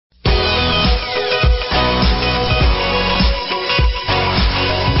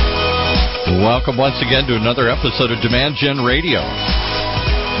Welcome once again to another episode of Demand Gen Radio,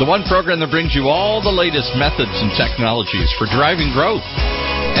 the one program that brings you all the latest methods and technologies for driving growth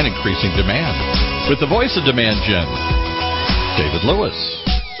and increasing demand. With the voice of Demand Gen, David Lewis.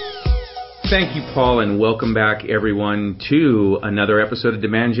 Thank you, Paul, and welcome back, everyone, to another episode of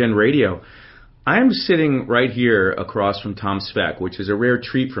Demand Gen Radio. I'm sitting right here across from Tom Speck, which is a rare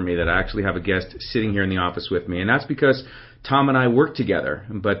treat for me that I actually have a guest sitting here in the office with me, and that's because Tom and I work together,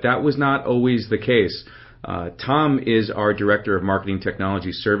 but that was not always the case. Tom is our Director of Marketing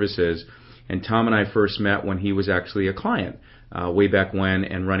Technology Services, and Tom and I first met when he was actually a client way back when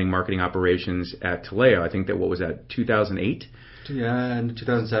and running marketing operations at Taleo. I think that, what was that, 2008? Yeah, in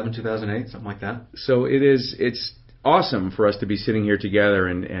 2007, 2008, something like that. So it's awesome for us to be sitting here together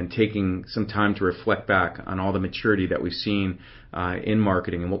and taking some time to reflect back on all the maturity that we've seen in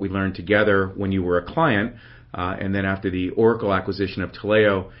marketing and what we learned together when you were a client. And then after the Oracle acquisition of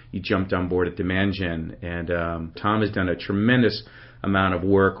Taleo, you jumped on board at Demand Gen. And Tom has done a tremendous amount of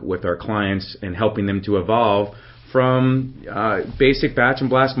work with our clients and helping them to evolve from basic batch and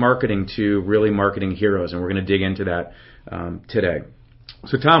blast marketing to really marketing heroes. And we're going to dig into that today.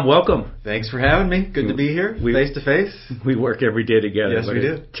 So, Tom, welcome. Thanks for having me. Good to be here, face to face. We work every day together. Yes, we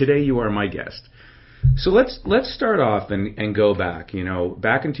do. Today you are my guest. So let's start off and go back. You know,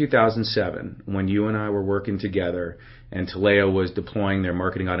 back in 2007, when you and I were working together, and Taleo was deploying their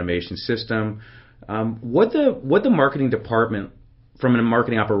marketing automation system, what the marketing department, from a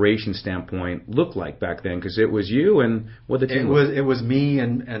marketing operations standpoint, looked like back then? Because it was you and what the team was. It was me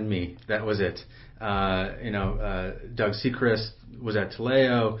and me. That was it. Doug Sechrist was at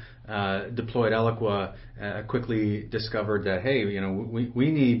Taleo, deployed Eloqua, quickly discovered that, hey,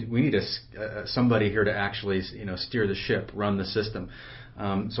 we need somebody here to actually steer the ship, run the system.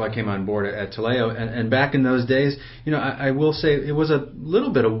 So I came on board at Taleo, and back in those days, I will say it was a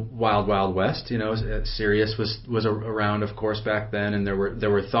little bit of wild west. Sirius was around, of course, back then, and there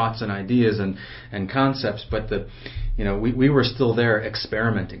were thoughts and ideas and concepts, but we were still there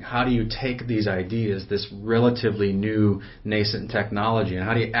experimenting. How do you take these ideas, this relatively new nascent technology, and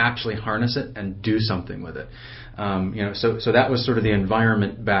how do you actually harness it and do something with it? So that was sort of the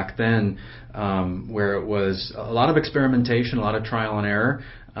environment back then, where it was a lot of experimentation, a lot of trial and error.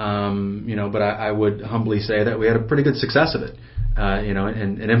 But I would humbly say that we had a pretty good success of it,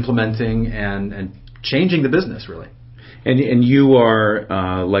 in implementing and changing the business, really. And you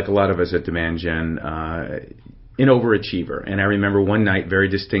are, like a lot of us at Demand Gen, an overachiever. And I remember one night very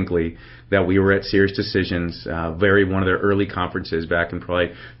distinctly that we were at Sirius Decisions, one of their early conferences back in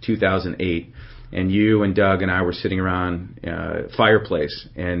probably 2008. And you and Doug and I were sitting around fireplace,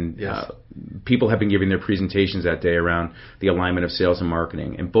 and yes. People have been giving their presentations that day around the alignment of sales and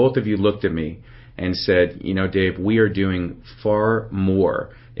marketing. And both of you looked at me and said, Dave, we are doing far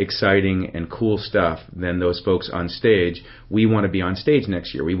more exciting and cool stuff than those folks on stage. We want to be on stage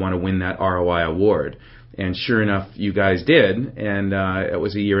next year. We want to win that ROI award. And sure enough, you guys did, and it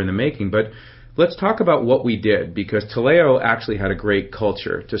was a year in the making. But let's talk about what we did, because Taleo actually had a great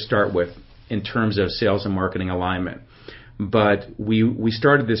culture to start with in terms of sales and marketing alignment. But we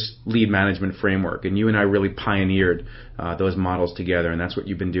started this lead management framework, and you and I really pioneered those models together, and that's what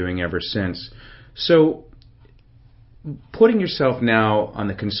you've been doing ever since. So putting yourself now on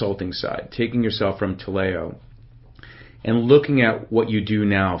the consulting side, taking yourself from Taleo and looking at what you do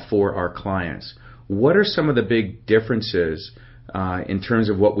now for our clients, what are some of the big differences in terms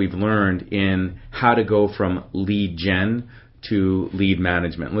of what we've learned in how to go from lead gen to lead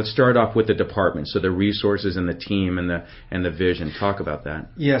management? Let's start off with the department, so the resources and the team and the vision. Talk about that.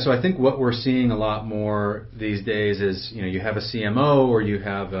 Yeah, so I think what we're seeing a lot more these days is, you have a CMO or you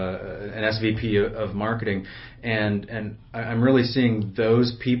have an SVP of marketing, and I'm really seeing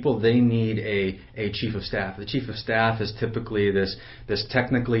those people, they need a chief of staff. The chief of staff is typically this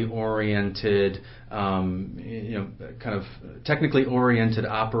technically oriented, kind of technically oriented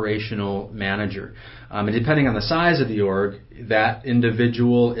operational manager. And depending on the size of the org, that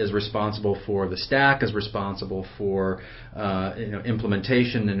individual is responsible for the stack, is responsible for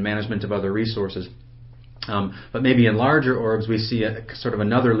implementation and management of other resources. But maybe in larger orgs, we see sort of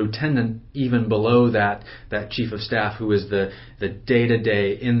another lieutenant even below that chief of staff, who is the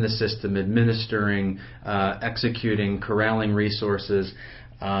day-to-day in the system, administering, executing, corralling resources.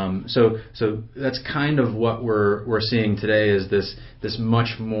 So that's kind of what we're seeing today, is this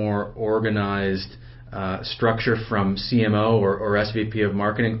much more organized structure from CMO or SVP of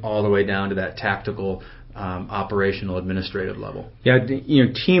marketing all the way down to that tactical operational administrative level. Yeah,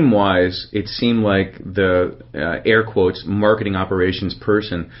 team-wise, it seemed like the air quotes marketing operations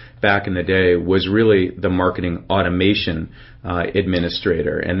person back in the day was really the marketing automation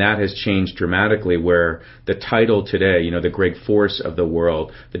administrator, and that has changed dramatically. Where the title today, the Greg Force of the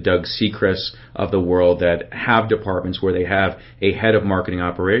world, the Doug Sechrest of the world, that have departments where they have a head of marketing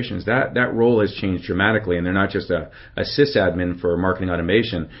operations, that role has changed dramatically, and they're not just a sysadmin for marketing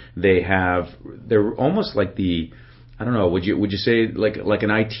automation. They're almost like I don't know. Would you say like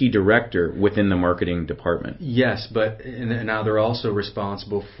an IT director within the marketing department? Yes, but now they're also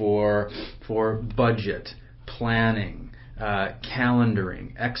responsible for budget, planning,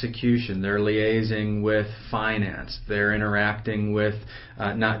 calendaring, execution. They're liaising with finance. They're interacting with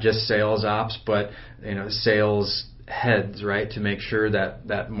not just sales ops, but sales heads, right, to make sure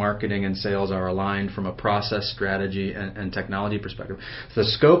that marketing and sales are aligned from a process, strategy, and technology perspective. The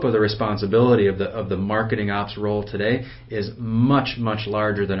scope of the responsibility of the marketing ops role today is much, much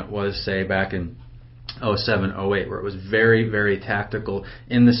larger than it was, say, back in 2007, 2008, where it was very, very tactical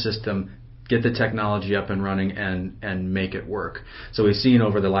in the system, get the technology up and running and make it work. So we've seen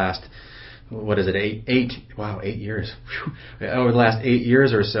over the last, 8 years. Over the last 8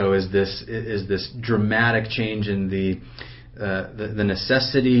 years or so is this dramatic change in the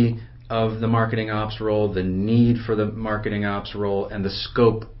necessity of the marketing ops role, the need for the marketing ops role, and the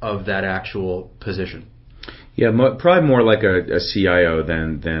scope of that actual position. Yeah, probably more like a CIO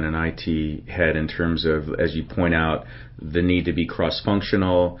than an IT head in terms of, as you point out, the need to be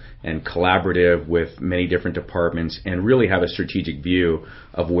cross-functional and collaborative with many different departments and really have a strategic view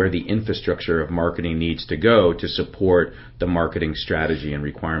of where the infrastructure of marketing needs to go to support the marketing strategy and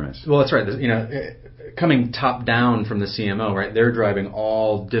requirements. Well, that's right. Coming top down from the CMO, right? They're driving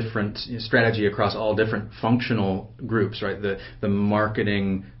all different strategy across all different functional groups, right? The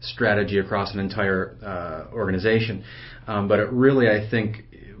marketing strategy across an entire organization. But it really, I think,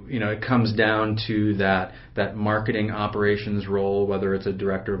 it comes down to that marketing operations role, whether it's a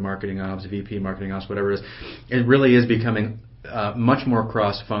director of marketing ops, VP marketing ops, whatever it is. It really is becoming much more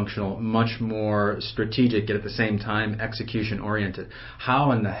cross-functional, much more strategic, yet at the same time execution-oriented.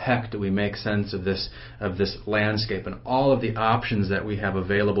 How in the heck do we make sense of this landscape and all of the options that we have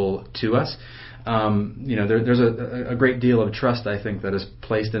available to us? There's a great deal of trust, I think, that is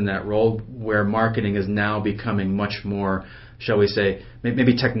placed in that role, where marketing is now becoming much more, shall we say,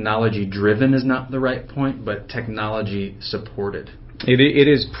 maybe technology-driven is not the right point, but technology-supported. It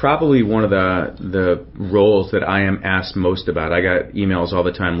is probably one of the roles that I am asked most about. I got emails all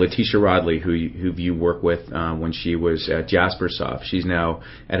the time. Letitia Rodley, who you work with when she was at Jaspersoft, she's now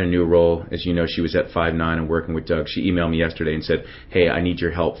at a new role. As you know, she was at Five9 and working with Doug. She emailed me yesterday and said, "Hey, I need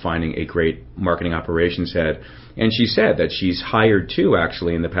your help finding a great marketing operations head." And she said that she's hired two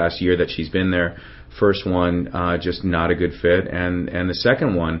actually in the past year that she's been there. First one, just not a good fit, and the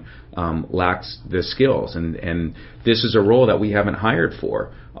second one lacks the skills. And this is a role that we haven't hired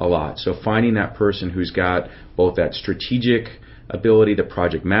for a lot. So finding that person who's got both that strategic ability, the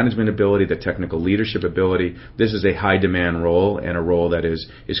project management ability, the technical leadership ability, this is a high demand role, and a role that is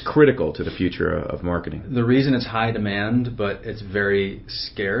critical to the future of marketing. The reason it's high demand, but it's very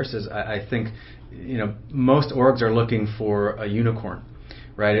scarce, is I think most orgs are looking for a unicorn.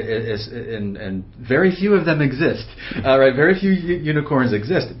 Right, and very few of them exist. Right, very few unicorns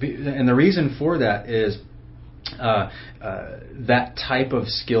exist, and the reason for that is that type of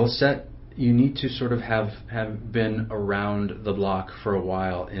skill set. You need to sort of have been around the block for a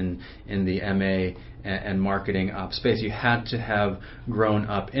while in the MA and marketing ops space. You had to have grown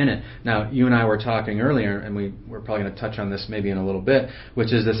up in it. Now, you and I were talking earlier, and we're probably going to touch on this maybe in a little bit,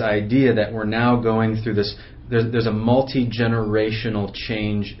 which is this idea that we're now going through this. There's a multi-generational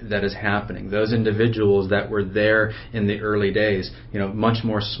change that is happening. Those individuals that were there in the early days, much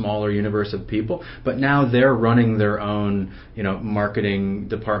more smaller universe of people, but now they're running their own, marketing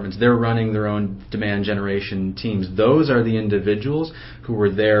departments. They're running their own demand generation teams. Those are the individuals who were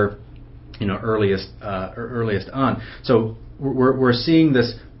there, earliest on. So we're seeing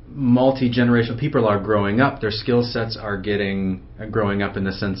this multi-generational. People are growing up. Their skill sets are growing up in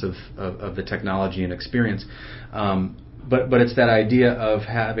the sense of the technology and experience. But it's that idea of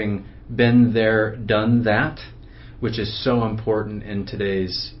having been there, done that, which is so important in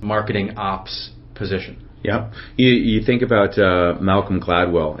today's marketing ops position. Yeah. You think about Malcolm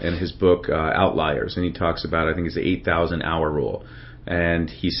Gladwell and his book Outliers, and he talks about, I think it's the 8,000 hour rule. And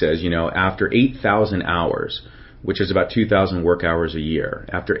he says, after 8,000 hours, which is about 2,000 work hours a year.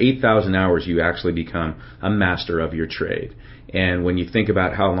 After 8,000 hours, you actually become a master of your trade. And when you think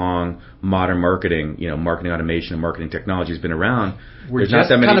about how long modern marketing, marketing automation and marketing technology has been around, we're just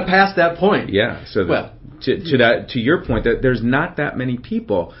kind of past that point. Yeah. So to your point, that there's not that many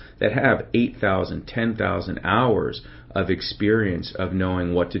people that have 8,000, 10,000 hours of experience of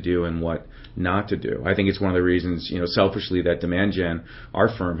knowing what to do and what not to do. I think it's one of the reasons, selfishly, that Demand Gen, our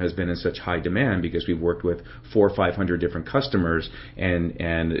firm, has been in such high demand, because we've worked with 400 or 500 different customers, and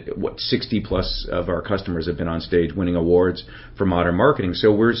 60 plus of our customers have been on stage winning awards for modern marketing.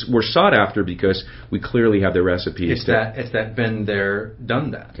 So we're sought after because we clearly have the recipes. It's that been there,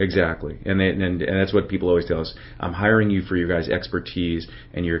 done that. Exactly, and that's what people always tell us. I'm hiring you for your guys' expertise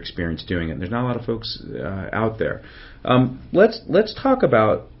and your experience doing it. And there's not a lot of folks out there. Let's talk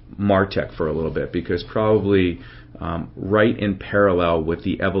about MarTech for a little bit, because probably right in parallel with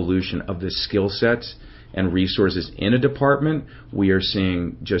the evolution of the skill sets and resources in a department, we are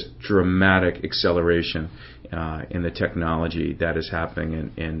seeing just dramatic acceleration in the technology that is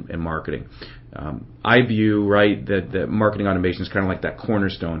happening in marketing. I view that marketing automation is kind of like that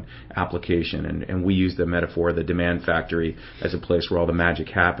cornerstone application, and we use the metaphor of the demand factory as a place where all the magic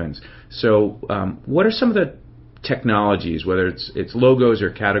happens. So what are some of the technologies, whether it's logos or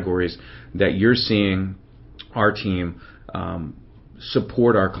categories, that you're seeing our team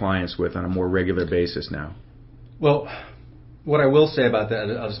support our clients with on a more regular basis now? Well, what I will say about that,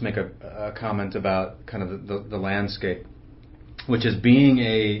 I'll just make a comment about kind of the landscape, which is being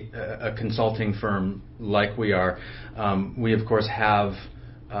a consulting firm like we are. We of course have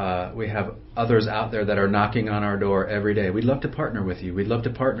others out there that are knocking on our door every day. We'd love to partner with you. We'd love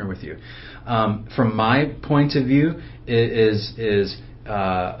to partner with you. From my point of view,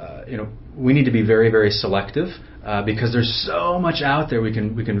 we need to be very, very selective, because there's so much out there. We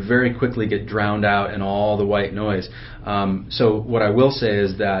can very quickly get drowned out in all the white noise. So what I will say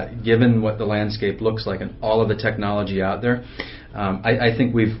is that, given what the landscape looks like and all of the technology out there, I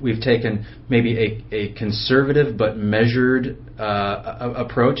think we've taken maybe a conservative but measured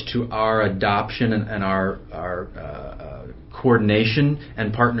approach to our adoption and our coordination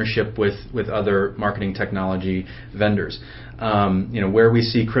and partnership with other marketing technology vendors. Where we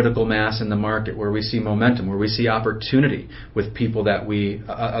see critical mass in the market, where we see momentum, where we see opportunity with people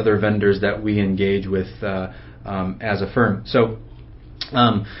other vendors that we engage with as a firm. So,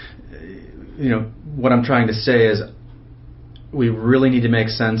 what I'm trying to say is, we really need to make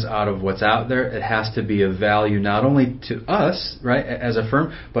sense out of what's out there. It has to be of value not only to us, right, as a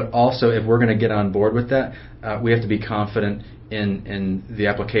firm, but also, if we're going to get on board with that, we have to be confident in the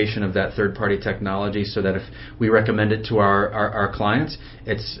application of that third-party technology, so that if we recommend it to our clients,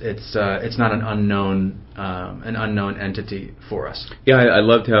 it's not an unknown entity for us. Yeah, I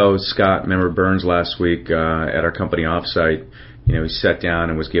loved how Scott, member Burns, last week at our company offsite, he sat down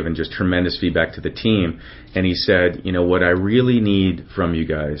and was given just tremendous feedback to the team, and he said, what I really need from you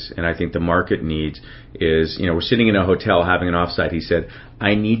guys, and I think the market needs, is, we're sitting in a hotel having an offsite. He said,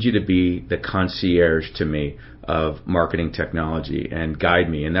 I need you to be the concierge to me of marketing technology and guide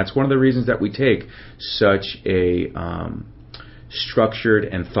me. And that's one of the reasons that we take such a structured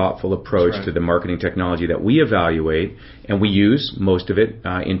and thoughtful approach to the marketing technology that we evaluate, and we use most of it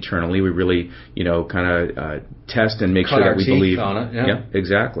internally. We really, kind of test and make sure that we believe on it. Yeah,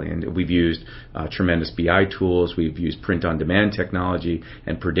 exactly. And we've used tremendous BI tools. We've used print-on-demand technology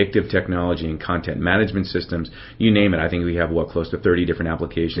and predictive technology and content management systems. You name it. I think we have close to 30 different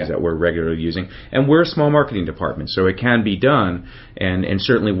applications that we're regularly using. And we're a small marketing department, so it can be done. And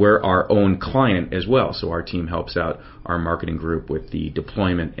certainly we're our own client as well. So our team helps out our marketing group with the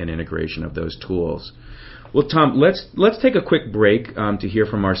deployment and integration of those tools. Well, Tom, let's take a quick break to hear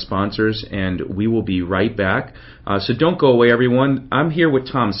from our sponsors, and we will be right back. So don't go away, everyone. I'm here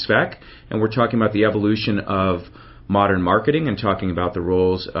with Tom Sveck, and we're talking about the evolution of modern marketing and talking about the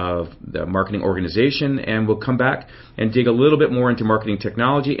roles of the marketing organization, and we'll come back and dig a little bit more into marketing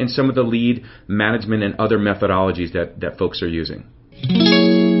technology and some of the lead management and other methodologies that folks are using.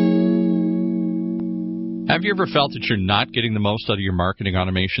 Have you ever felt that you're not getting the most out of your marketing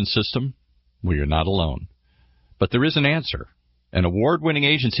automation system? Well, you're not alone. But there is an answer, an award-winning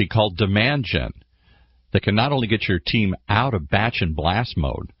agency called Demand Gen that can not only get your team out of batch and blast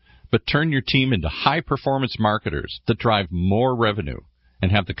mode, but turn your team into high-performance marketers that drive more revenue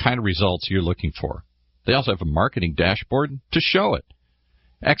and have the kind of results you're looking for. They also have a marketing dashboard to show it.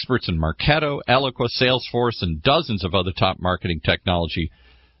 Experts in Marketo, Eloqua, Salesforce, and dozens of other top marketing technology,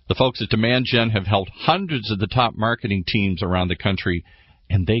 the folks at Demand Gen have helped hundreds of the top marketing teams around the country,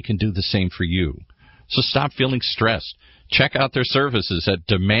 and they can do the same for you. So stop feeling stressed. Check out their services at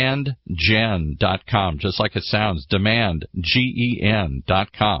demandgen.com, just like it sounds,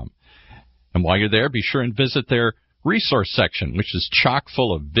 demandgen.com. And while you're there, be sure and visit their resource section, which is chock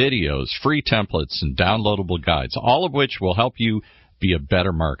full of videos, free templates, and downloadable guides, all of which will help you be a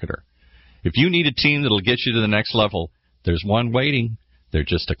better marketer. If you need a team that'll get you to the next level, there's one waiting. They're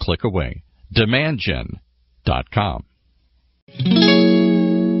just a click away. demandgen.com.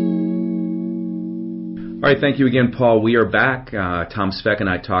 All right, thank you again, Paul. We are back. Tom Speck and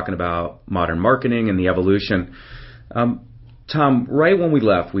I talking about modern marketing and the evolution. Tom, right when we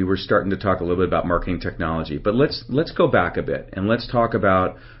left, we were starting to talk a little bit about marketing technology. But let's go back a bit and let's talk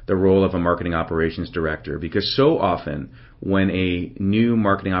about the role of a marketing operations director. Because so often when a new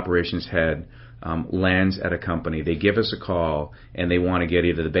marketing operations head lands at a company, they give us a call and they want to get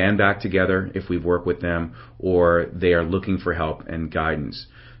either the band back together if we've worked with them, or they are looking for help and guidance.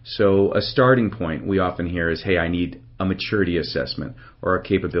 So a starting point we often hear is, hey, I need a maturity assessment or a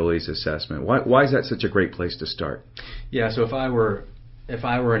capabilities assessment. Why is that such a great place to start? Yeah, so if I were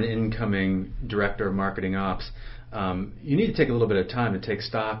an incoming director of marketing ops, you need to take a little bit of time to take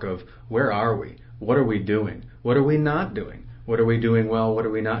stock of where are we? What are we doing? What are we not doing? What are we doing well? What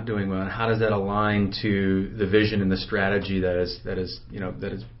are we not doing well? And how does that align to the vision and the strategy that is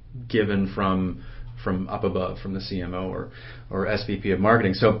given from up above, from the CMO or SVP of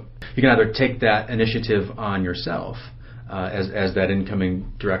marketing? So you can either take that initiative on yourself as that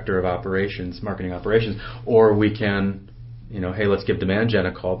incoming director of operations, marketing operations, or we can, hey, let's give Demand Gen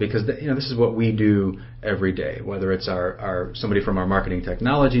a call, because this is what we do every day, whether it's our somebody from our marketing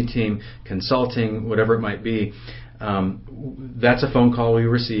technology team, consulting, whatever it might be. That's a phone call we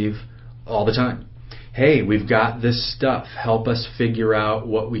receive all the time. Hey, we've got this stuff. Help us figure out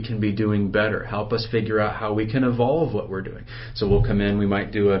what we can be doing better. Help us figure out how we can evolve what we're doing. So we'll come in. We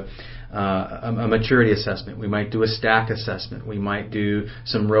might do a maturity assessment. We might do a stack assessment. We might do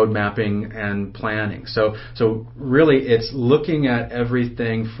some road mapping and planning. So really, it's looking at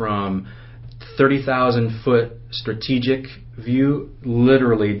everything from 30,000-foot strategic view,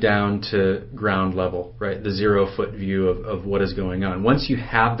 literally down to ground level, right? The 0-foot view of what is going on. Once you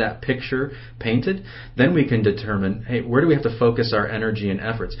have that picture painted, then we can determine, hey, where do we have to focus our energy and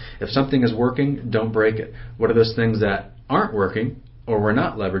efforts? If something is working, don't break it. What are those things that aren't working, or we're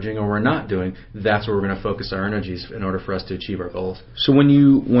not leveraging, or we're not doing? That's where we're going to focus our energies in order for us to achieve our goals. So when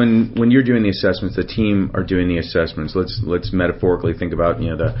you're doing the assessments, the team are doing the assessments. Let's metaphorically think about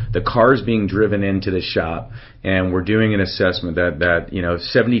the cars being driven into the shop, and we're doing an assessment that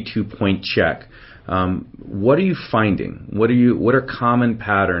 72-point check. What are you finding? What are common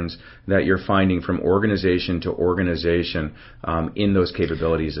patterns that you're finding from organization to organization in those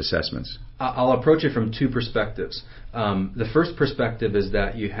capabilities assessments? I'll approach it from two perspectives. The first perspective is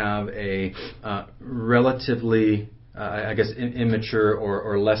that you have a relatively, immature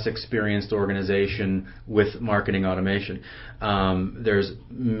or less experienced organization with marketing automation. There's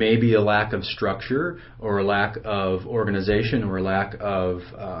maybe a lack of structure, or a lack of organization, or a lack of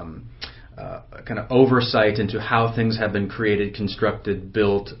kind of oversight into how things have been created, constructed,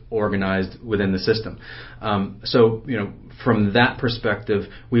 built, organized within the system. From that perspective,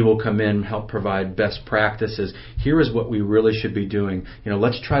 we will come in, help provide best practices. Here is what we really should be doing.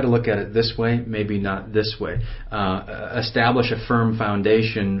 Let's try to look at it this way, maybe not this way. Establish a firm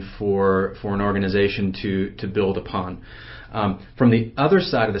foundation for an organization to build upon. From the other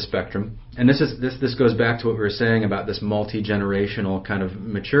side of the spectrum, and this goes back to what we were saying about this multi-generational kind of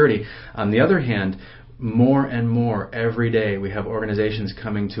maturity. On the other hand, more and more every day we have organizations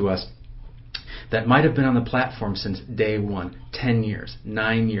coming to us that might have been on the platform since day one, 10 years,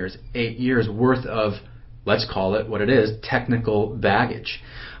 9 years, 8 years worth of, let's call it what it is, technical baggage.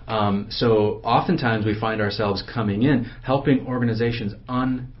 So oftentimes we find ourselves coming in, helping organizations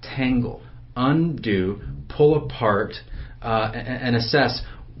untangle, undo, pull apart, and assess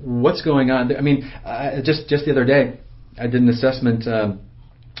what's going on. I mean, just the other day, I did an assessment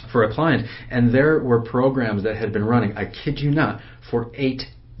for a client, and there were programs that had been running, I kid you not, for 8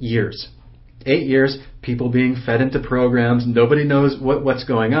 years. 8 years, people being fed into programs, nobody knows what's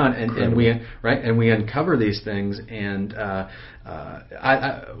going on, and we uncover these things, and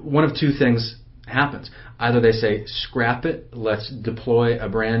one of two things happens. Either they say, scrap it, let's deploy a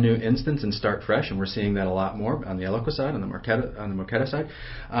brand new instance and start fresh, and we're seeing that a lot more on the Eloqua side, on the Marqeta side.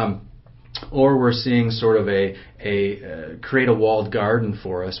 Or we're seeing sort of a create a walled garden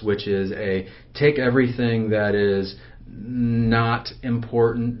for us, which is take everything that is not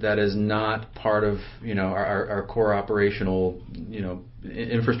important, that is not part of our core operational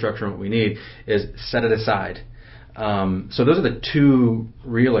infrastructure. What we need is set it aside. So those are the two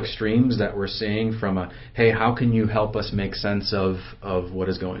real extremes that we're seeing from a, hey, how can you help us make sense of what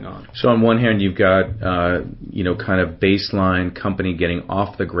is going on? So on one hand, you've got, kind of baseline company getting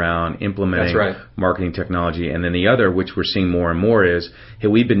off the ground, implementing marketing technology. And then the other, which we're seeing more and more, is, hey,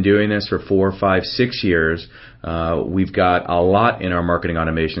 we've been doing this for 4, 5, 6 years. We've got a lot in our marketing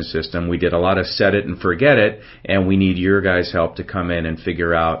automation system. We did a lot of set it and forget it, and we need your guys' help to come in and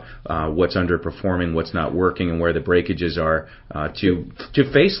figure out what's underperforming, what's not working, and where the breakages are to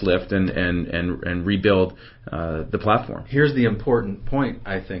facelift and rebuild the platform. Here's the important point,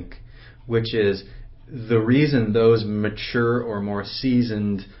 I think, which is the reason those mature or more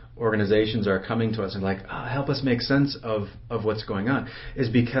seasoned organizations are coming to us and like, help us make sense of what's going on, is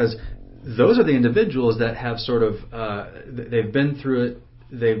because those are the individuals that have sort of, they've been through it,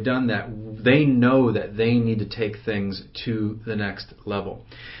 they've done that, they know that they need to take things to the next level.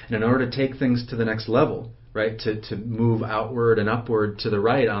 And in order to take things to the next level, right, to move outward and upward to the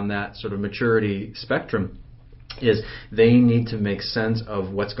right on that sort of maturity spectrum, is they need to make sense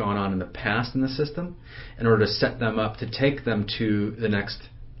of what's gone on in the past in the system in order to set them up to take them to the next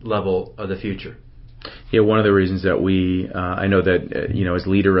level of the future. Yeah, one of the reasons that I know that, as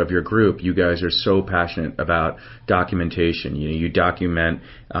leader of your group, you guys are so passionate about documentation. You document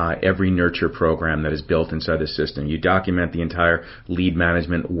every nurture program that is built inside the system. You document the entire lead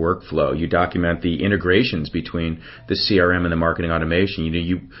management workflow. You document the integrations between the CRM and the marketing automation.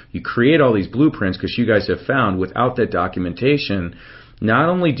 You create all these blueprints because you guys have found without that documentation, not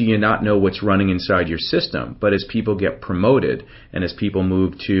only do you not know what's running inside your system, but as people get promoted and as people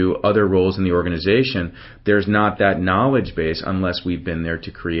move to other roles in the organization, there's not that knowledge base unless we've been there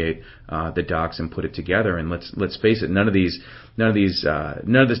to create the docs and put it together. And let's face it, none of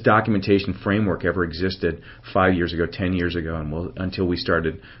this documentation framework ever existed 5 years ago, 10 years ago, and until we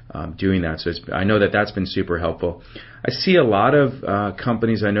started doing that. So I know that that's been super helpful. I see a lot of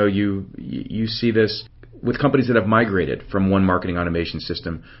companies. I know you see this with companies that have migrated from one marketing automation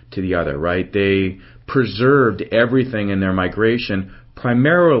system to the other, right? They preserved everything in their migration.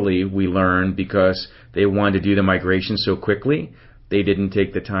 Primarily, we learned because they wanted to do the migration so quickly, they didn't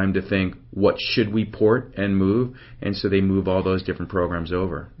take the time to think, what should we port and move? And so they move all those different programs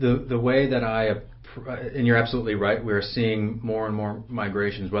over. The way that and you're absolutely right, we're seeing more and more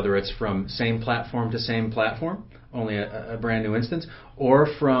migrations, whether it's from same platform to same platform, only a brand new instance, or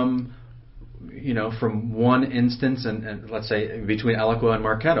from one instance and let's say between Eloqua and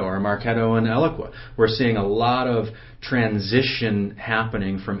Marketo or Marketo and Eloqua. We're seeing a lot of transition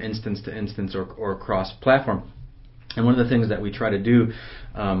happening from instance to instance or cross-platform. And one of the things that we try to do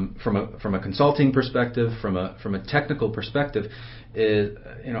from a consulting perspective, from a technical perspective, is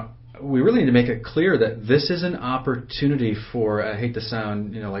we really need to make it clear that this is an opportunity for, I hate to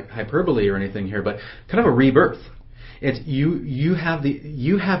sound like hyperbole or anything here, but kind of a rebirth. It's you have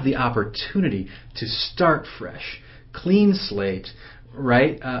the opportunity to start fresh, clean slate,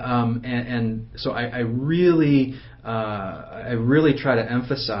 right? And so I really try to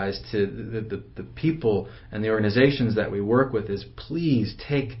emphasize to the people and the organizations that we work with is please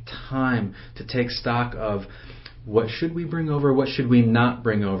take time to take stock of what should we bring over, what should we not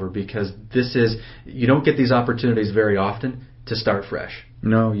bring over, because you don't get these opportunities very often to start fresh.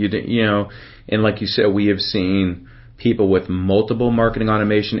 No, and like you said, we have seen people with multiple marketing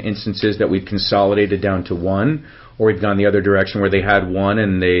automation instances that we've consolidated down to one, or we've gone the other direction where they had one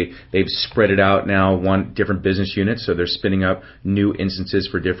and they've spread it out now, one different business units, so they're spinning up new instances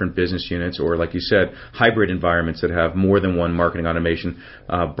for different business units, or like you said, hybrid environments that have more than one marketing automation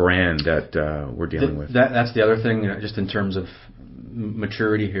brand that we're dealing with. That's the other thing, just in terms of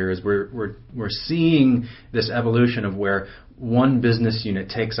maturity here, is we're seeing this evolution of where one business unit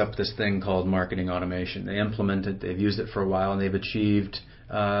takes up this thing called marketing automation. They implement it, they've used it for a while, and they've achieved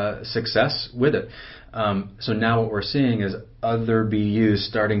success with it. So now what we're seeing is other BUs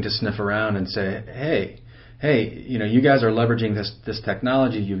starting to sniff around and say, hey, you guys are leveraging this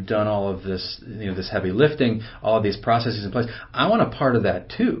technology. You've done all of this, this heavy lifting, all of these processes in place. I want a part of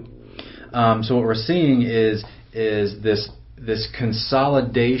that too. So what we're seeing is this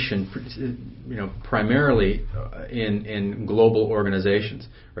consolidation, primarily in global organizations,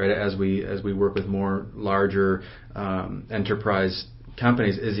 right? As we work with more larger enterprise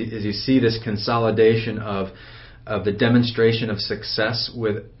companies, is you see this consolidation of the demonstration of success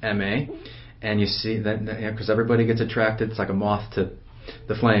with MA, and you see that because everybody gets attracted, it's like a moth to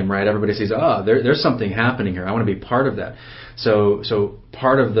the flame, right? Everybody sees, there's something happening here. I want to be part of that. So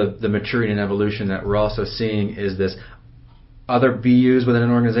part of the maturity and evolution that we're also seeing is this. Other BUs within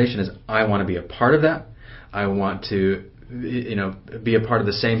an organization is, I want to be a part of that. I want to be a part of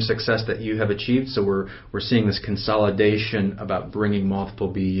the same success that you have achieved. So we're seeing this consolidation about bringing multiple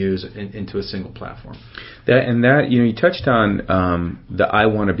BUs into a single platform. You touched on the I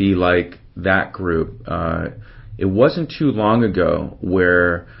want to be like that group. It wasn't too long ago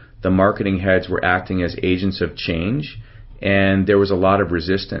where the marketing heads were acting as agents of change, and there was a lot of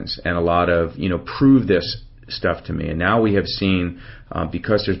resistance and a lot of, prove this stuff to me. And now we have seen,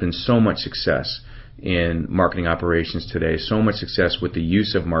 because there's been so much success in marketing operations today, so much success with the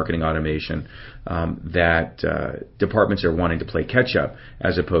use of marketing automation, that departments are wanting to play catch up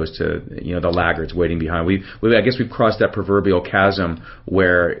as opposed to the laggards waiting behind. I guess we've crossed that proverbial chasm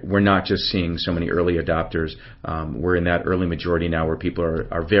where we're not just seeing so many early adopters. We're in that early majority now where people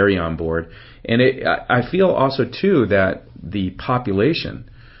are very on board. And I feel also too that the population,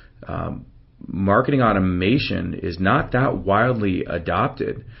 marketing automation is not that widely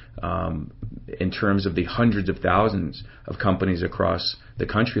adopted in terms of the hundreds of thousands of companies across the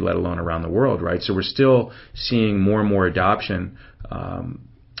country, let alone around the world, right? So we're still seeing more and more adoption.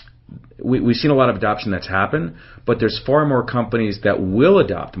 We've seen a lot of adoption that's happened, but there's far more companies that will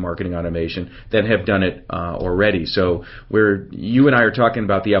adopt marketing automation that have done it already. So you and I are talking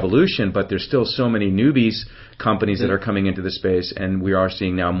about the evolution, but there's still so many newbies companies that are coming into the space, and we are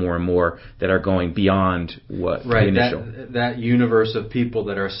seeing now more and more that are going beyond what the initial. That universe of people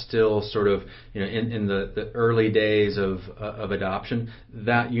that are still sort of in the early days of adoption,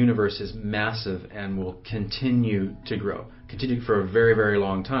 that universe is massive and will continue to grow, for a very, very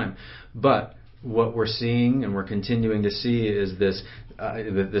long time. But what we're seeing and we're continuing to see is this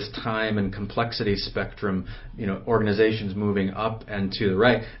time and complexity spectrum, organizations moving up and to the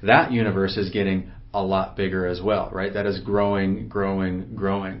right. That universe is getting a lot bigger as well, right? That is growing.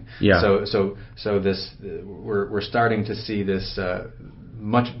 Yeah. So this we're starting to see this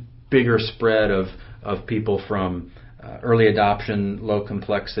much bigger spread of people from early adoption, low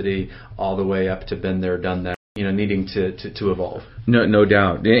complexity, all the way up to been there, done that. Needing to evolve. No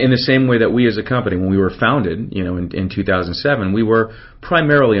doubt. In the same way that we as a company, when we were founded, in 2007, we were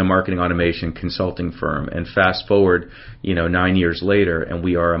primarily a marketing automation consulting firm. And fast forward, 9 years later, and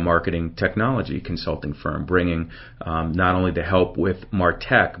we are a marketing technology consulting firm, bringing not only the help with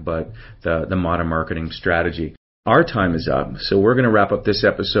MarTech, but the modern marketing strategy. Our time is up, so we're going to wrap up this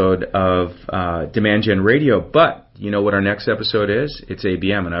episode of Demand Gen Radio. But you know what our next episode is? It's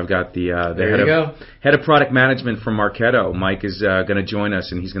ABM, and I've got the head of product management from Marketo. Mike is going to join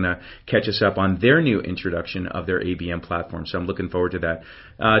us, and he's going to catch us up on their new introduction of their ABM platform. So I'm looking forward to that.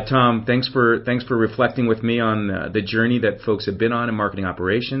 Tom, thanks for reflecting with me on the journey that folks have been on in marketing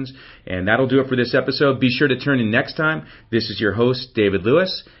operations, and that'll do it for this episode. Be sure to tune in next time. This is your host, David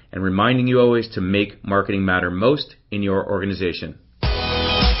Lewis, and reminding you always to make marketing matter most in your organization.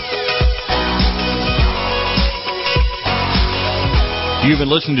 You've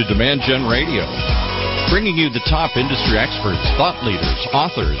been listening to Demand Gen Radio, bringing you the top industry experts, thought leaders,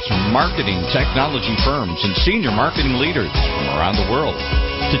 authors, marketing technology firms, and senior marketing leaders from around the world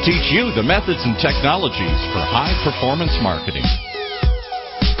to teach you the methods and technologies for high-performance marketing.